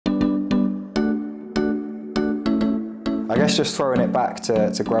I guess just throwing it back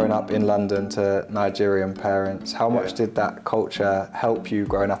to growing up in London to Nigerian parents, how much did that culture help you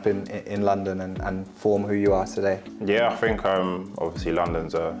growing up in London and form who you are today? Yeah, I think obviously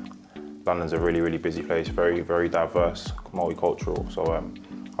London's a really, really busy place, very, very diverse, multicultural. So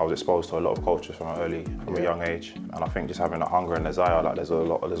I was exposed to a lot of cultures from a young age, and I think just having a hunger and desire, like there's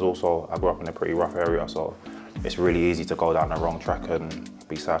also, I grew up in a pretty rough area, so it's really easy to go down the wrong track and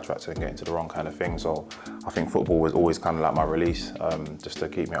be sidetracked and get into the wrong kind of thing. So I think football was always kind of like my release, just to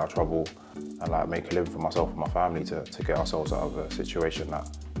keep me out of trouble and like make a living for myself and my family to get ourselves out of a situation that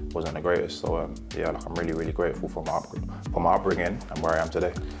wasn't the greatest. So yeah, like I'm really, really grateful for my upbringing and where I am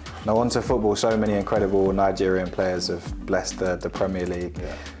today. Now on to football, so many incredible Nigerian players have blessed the Premier League.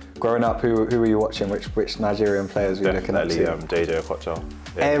 Yeah. Growing up, who were you watching? Which Nigerian players were you looking up to? Definitely JJ Okocha.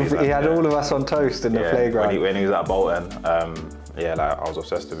 He had all of us on toast in the playground. When he was at Bolton, yeah, like I was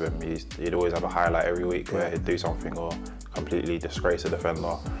obsessed with him. He'd always have a highlight every week where he'd do something or completely disgrace a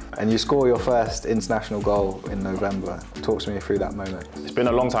defender. And you score your first international goal in November. Talk to me through that moment. It's been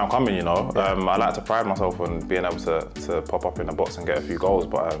a long time coming, you know. I like to pride myself on being able to pop up in the box and get a few goals,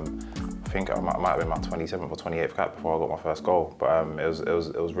 but I think it might have been my 27th or 28th cap before I got my first goal. But it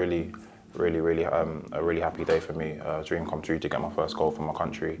was really a really happy day for me. A dream come true to get my first goal for my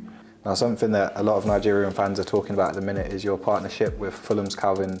country. Now, something that a lot of Nigerian fans are talking about at the minute is your partnership with Fulham's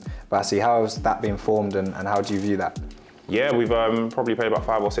Calvin Bassey. How has that been formed, and how do you view that? Yeah, we've probably played about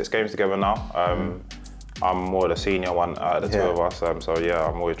 5 or 6 games together now. I'm more the senior one out of the two of us, so yeah,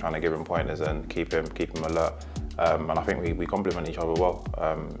 I'm always trying to give him pointers and keep him alert. And I think we complement each other well.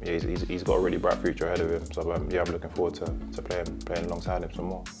 He's got a really bright future ahead of him, so yeah, I'm looking forward to playing alongside him some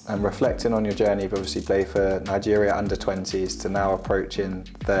more. And reflecting on your journey, you've obviously played for Nigeria under-20s to now approaching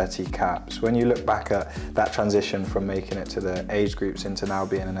 30 caps. When you look back at that transition from making it to the age groups into now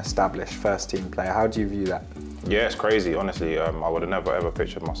being an established first-team player, how do you view that? Yeah, it's crazy, honestly. I would have never ever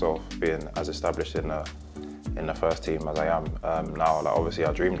pictured myself being as established in the first team as I am now. Like, obviously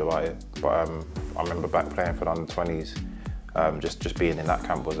I dreamed about it, but I remember back playing for the under-20s, just being in that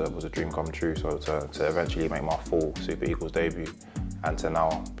camp was a dream come true. So to eventually make my full Super Eagles debut and to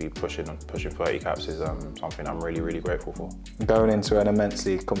now be pushing 30 caps is something I'm really, really grateful for. Going into an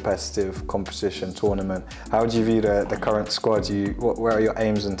immensely competitive competition tournament, how do you view the current squad? Where are your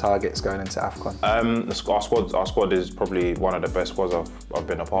aims and targets going into Afcon? Our squad is probably one of the best squads I've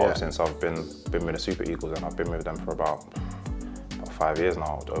been a part of since I've been with the Super Eagles, and I've been with them for about 5 years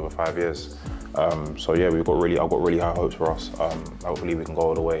now, over 5 years. So yeah, I've got really high hopes for us. Hopefully we can go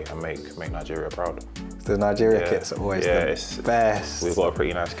all the way and make Nigeria proud. The Nigeria kits are always the best. We've got a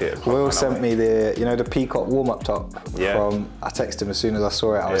pretty nice kit. Will sent me the peacock warm-up top. I texted him as soon as I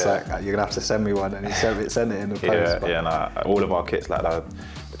saw it. I was like, you're gonna have to send me one, and he sent it in the post. All of our kits, like the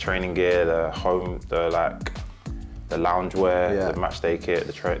training gear, the loungewear, the match day kit,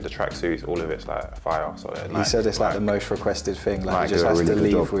 the track suits, all of it's like fire. So he said it's like the most requested thing. Like he just has to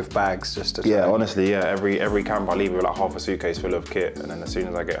leave with bags just to. Yeah, honestly, yeah. Every camp I leave with like half a suitcase full of kit, and then as soon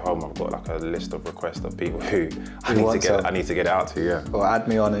as I get home, I've got like a list of requests of people who I need to get it out to. Yeah. Well, add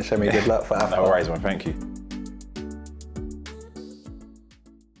me on and show me good luck for Afcon. No worries, man. Thank you.